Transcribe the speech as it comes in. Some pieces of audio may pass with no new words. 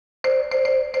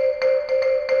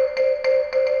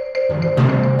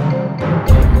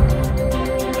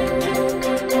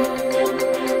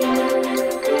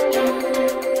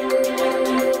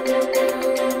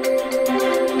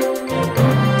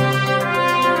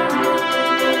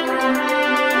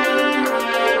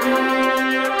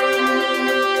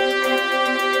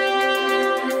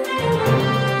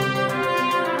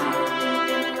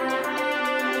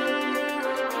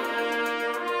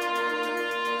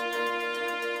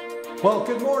Well,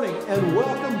 good morning and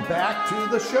welcome back to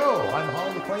the show. I'm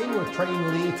Holly McLean with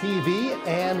Train Lee TV,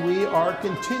 and we are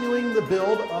continuing the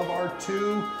build of our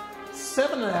two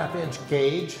 7.5-inch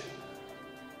gauge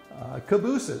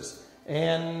cabooses.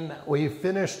 And we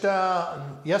finished,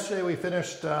 yesterday we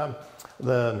finished the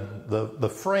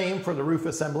frame for the roof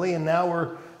assembly, and now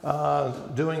we're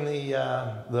doing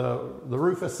the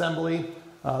roof assembly,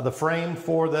 the frame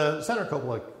for the center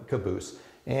cupola caboose.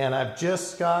 And I've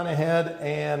just gone ahead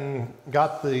and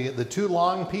got the two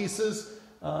long pieces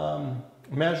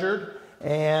measured,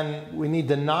 and we need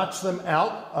to notch them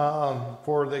out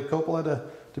for the cupola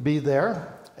to be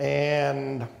there,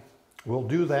 and we'll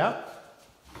do that.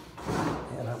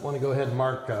 And I want to go ahead and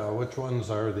mark which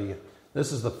ones are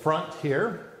this is the front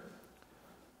here.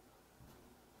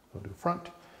 We'll do front,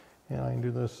 and I can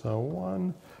do this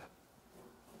 1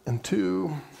 and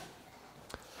 2.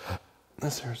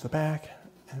 This here's the back.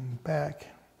 And back,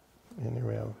 and here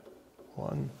we have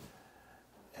 1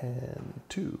 and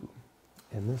 2,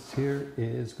 and this here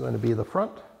is going to be the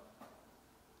front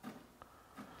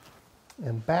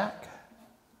and back,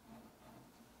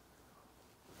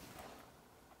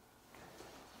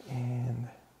 and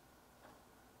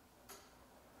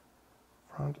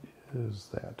front is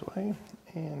that way,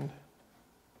 and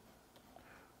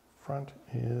front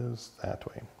is that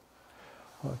way.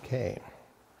 Okay.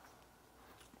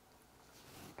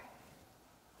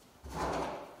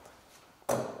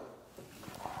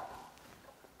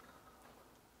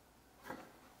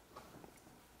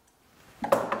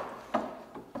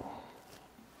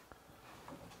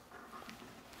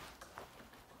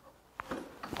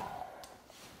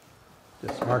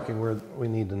 Just marking where we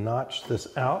need to notch this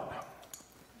out.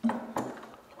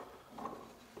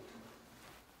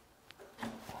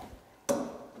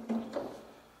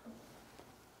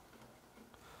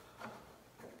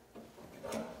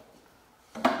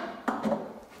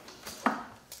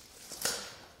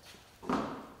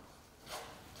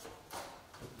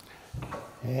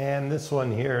 And this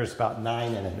one here is about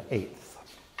 9 1/8.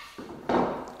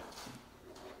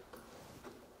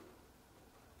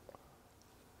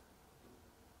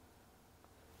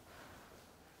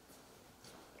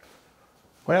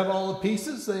 We have all the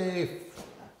pieces.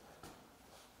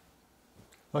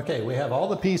 Okay, we have all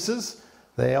the pieces.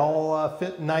 They all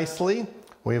fit nicely.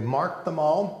 We've marked them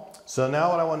all. So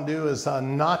now what I want to do is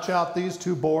notch out these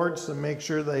two boards to make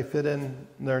sure they fit in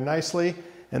there nicely.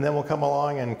 And then we'll come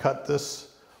along and cut this.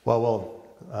 Well,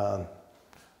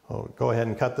 we'll go ahead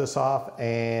and cut this off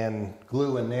and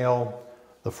glue and nail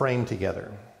the frame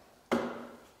together.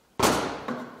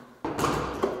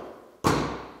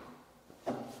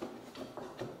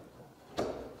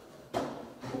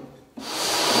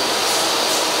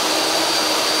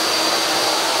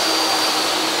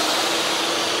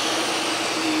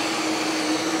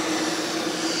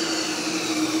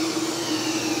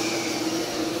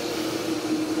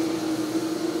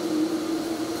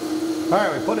 All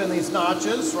right, we put in these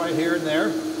notches right here and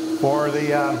there for the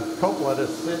cupola to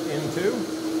sit into.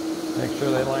 Make sure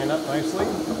they line up nicely.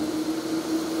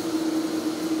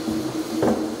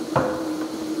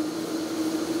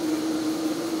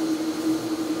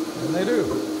 And they do.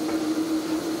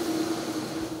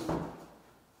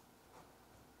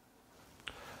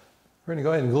 We're going to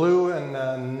go ahead and glue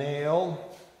and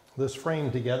nail this frame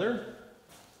together.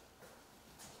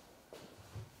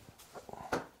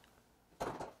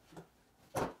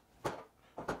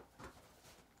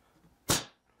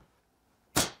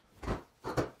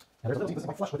 And there's a little piece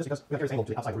that's flush with this because we got this angle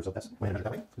to the outside roof, so that's why I measured it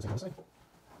that way. This angle this way.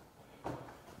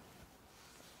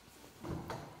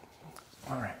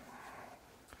 All right.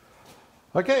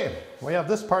 Okay, we have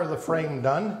this part of the frame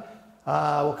done.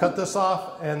 We'll cut this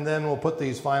off, and then we'll put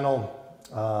these final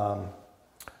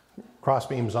cross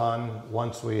beams on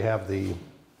once we have the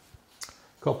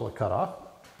cupola cut off.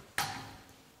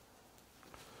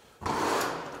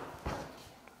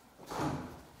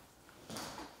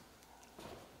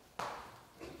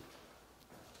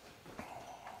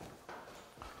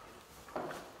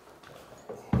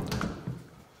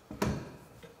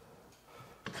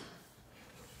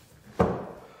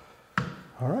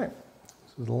 All right,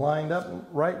 this is lined up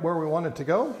right where we want it to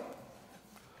go.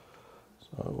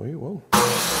 So we will.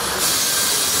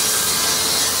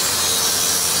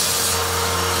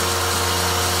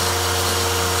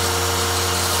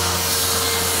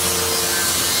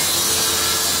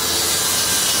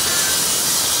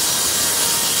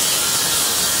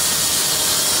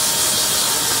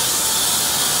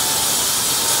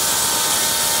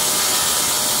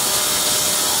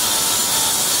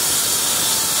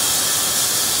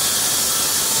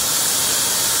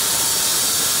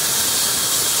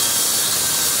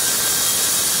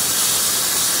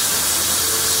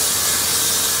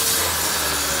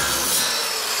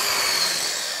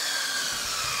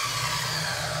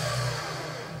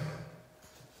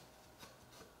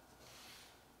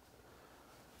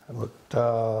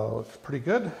 pretty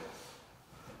good.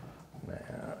 Now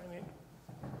I need to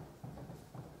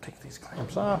take these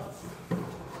clamps off.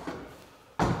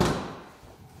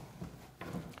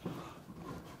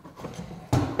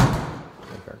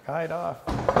 Take our guide off,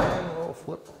 and we'll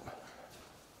flip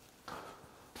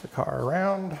the car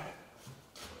around.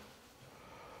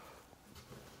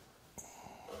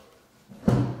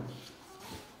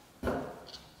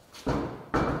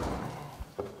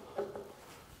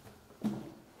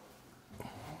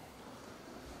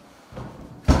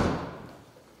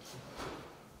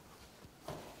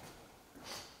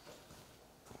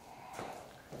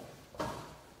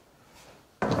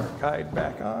 Guide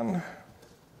back on.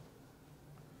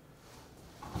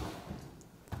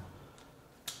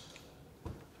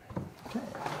 Okay.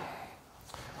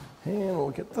 And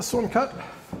we'll get this one cut.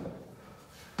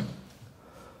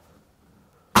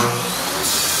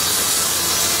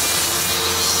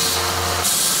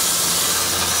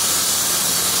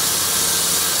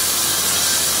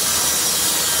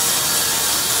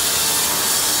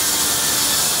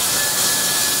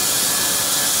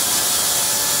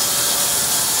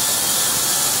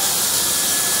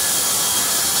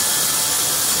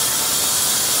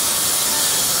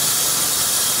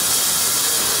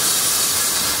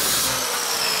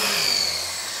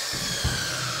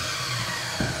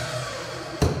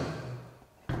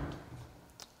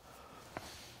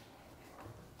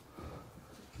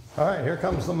 All right, here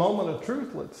comes the moment of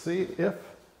truth. Let's see if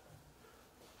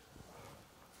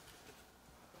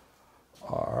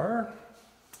our,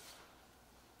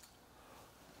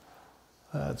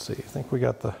 let's see, I think we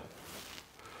got the,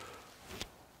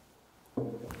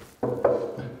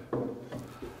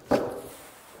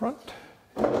 front.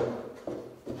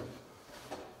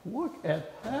 Look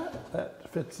at that,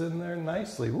 that fits in there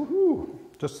nicely. Woohoo!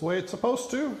 Just the way it's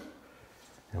supposed to.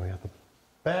 And we got the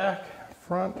back,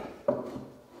 front.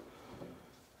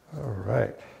 All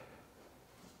right.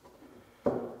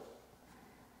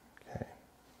 Okay.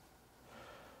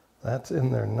 That's in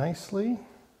there nicely.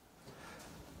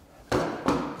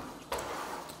 Now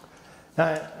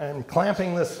I'm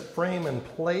clamping this frame in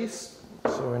place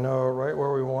so we know right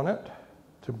where we want it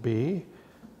to be.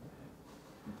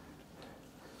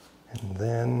 And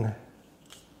then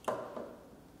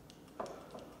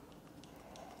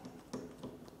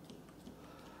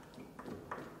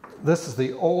this is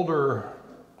the older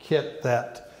kit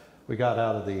that we got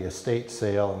out of the estate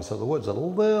sale, and so the wood's a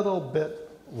little bit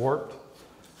warped,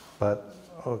 but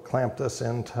I'll clamp this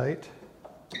in tight.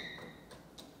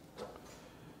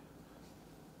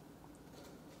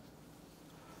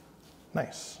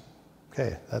 Nice.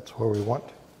 Okay, that's where we want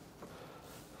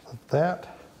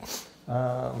that.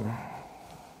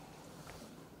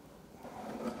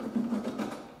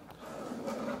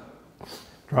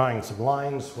 Drawing some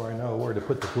lines where I know where to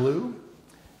put the glue.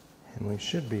 And we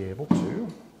should be able to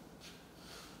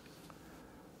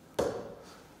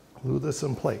glue this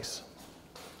in place.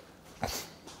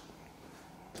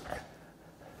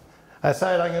 I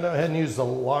decided I'm going to go ahead and use the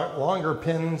longer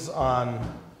pins on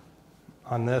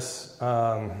this.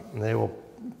 They will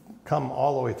come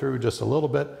all the way through just a little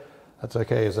bit. That's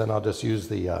okay, because then I'll just use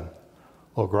the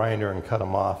little grinder and cut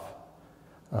them off.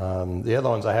 The other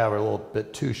ones I have are a little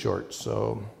bit too short,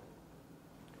 so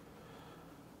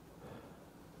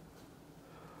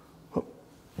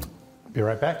be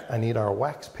right back. I need our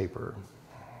wax paper.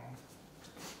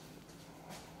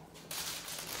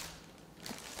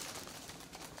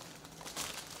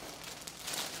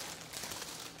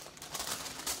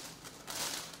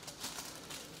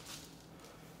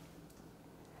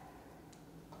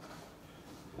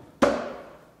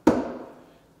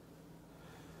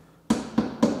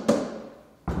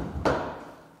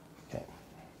 Okay.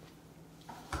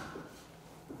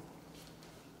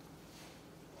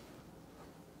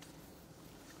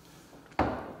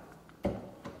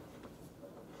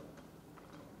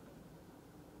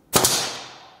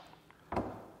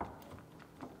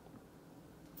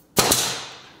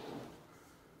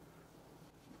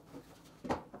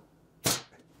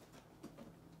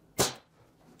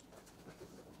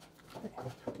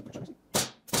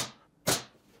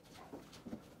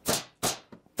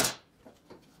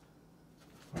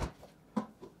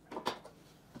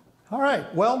 All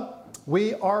right, well,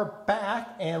 we are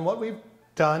back, and what we've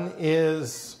done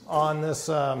is on this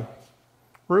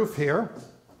roof here,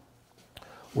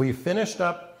 we finished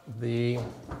up the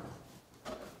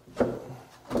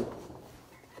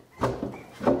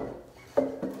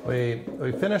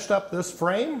we finished up this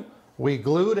frame. We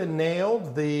glued and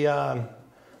nailed the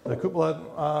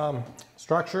cupola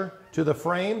structure to the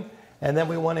frame, and then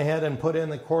we went ahead and put in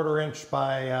the 1/4 inch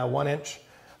by 1 inch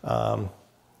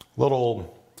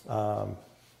little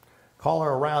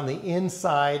collar around the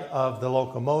inside of the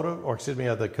locomotive, or excuse me,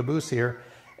 of the caboose here,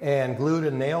 and glued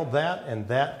and nailed that, and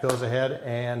that goes ahead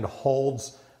and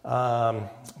holds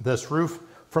this roof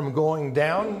from going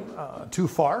down too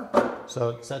far. So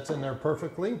it sets in there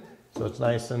perfectly. So it's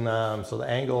nice, and so the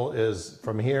angle is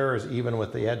from here is even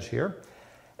with the edge here.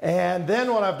 And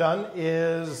then what I've done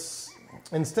is,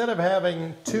 instead of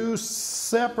having two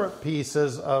separate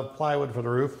pieces of plywood for the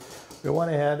roof, we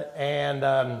went ahead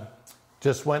and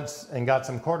just went and got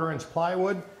some 1/4 inch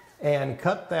plywood and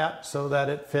cut that so that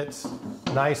it fits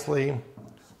nicely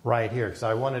right here. Because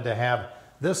I wanted to have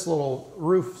this little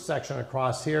roof section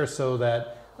across here so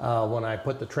that when I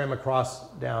put the trim across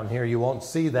down here, you won't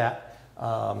see that,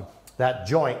 that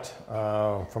joint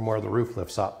from where the roof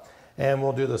lifts up. And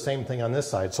we'll do the same thing on this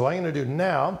side. So what I'm going to do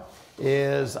now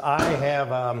is I have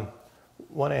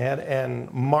went ahead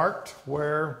and marked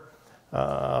where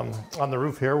on the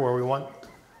roof here where we want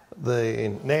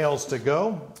the nails to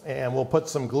go, and we'll put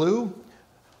some glue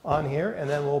on here, and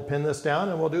then we'll pin this down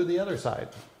and we'll do the other side.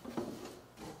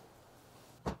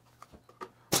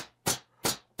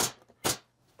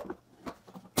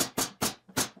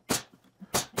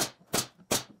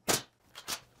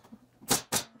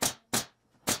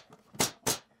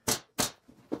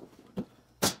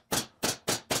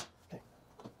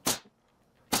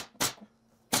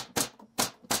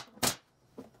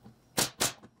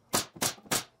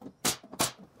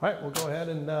 All right, we'll go ahead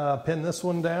and pin this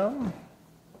one down.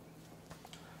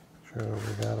 Sure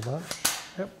we got a bunch.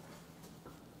 Yep.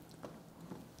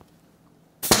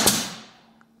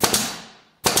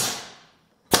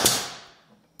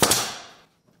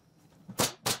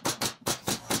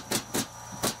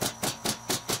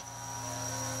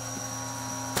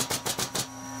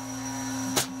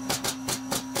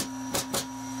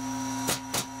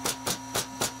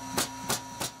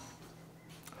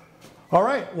 All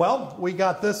right, well, we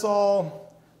got this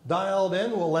all dialed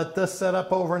in. We'll let this set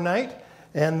up overnight.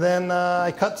 And then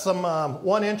I cut some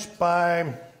 1 inch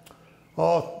by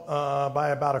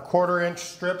about a 1/4 inch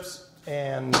strips.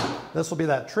 And this will be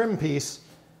that trim piece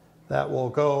that will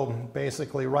go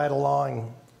basically right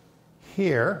along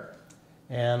here.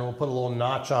 And we'll put a little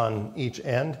notch on each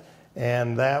end.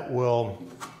 And that will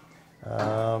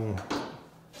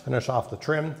finish off the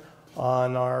trim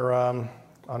on our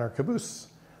caboose.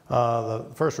 The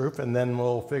first roof, and then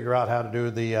we'll figure out how to do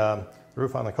the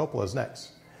roof on the cupolas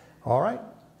next. All right.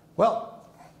 Well,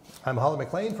 I'm Holly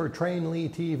McLean for Train Lee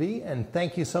TV, and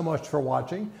thank you so much for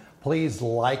watching. Please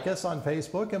like us on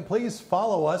Facebook, and please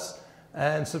follow us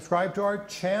and subscribe to our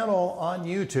channel on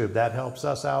YouTube. That helps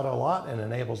us out a lot and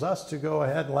enables us to go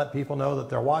ahead and let people know that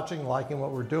they're watching, liking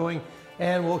what we're doing,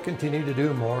 and we'll continue to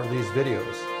do more of these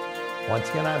videos. Once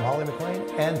again, I'm Holly McLean,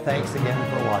 and thanks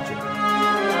again for watching.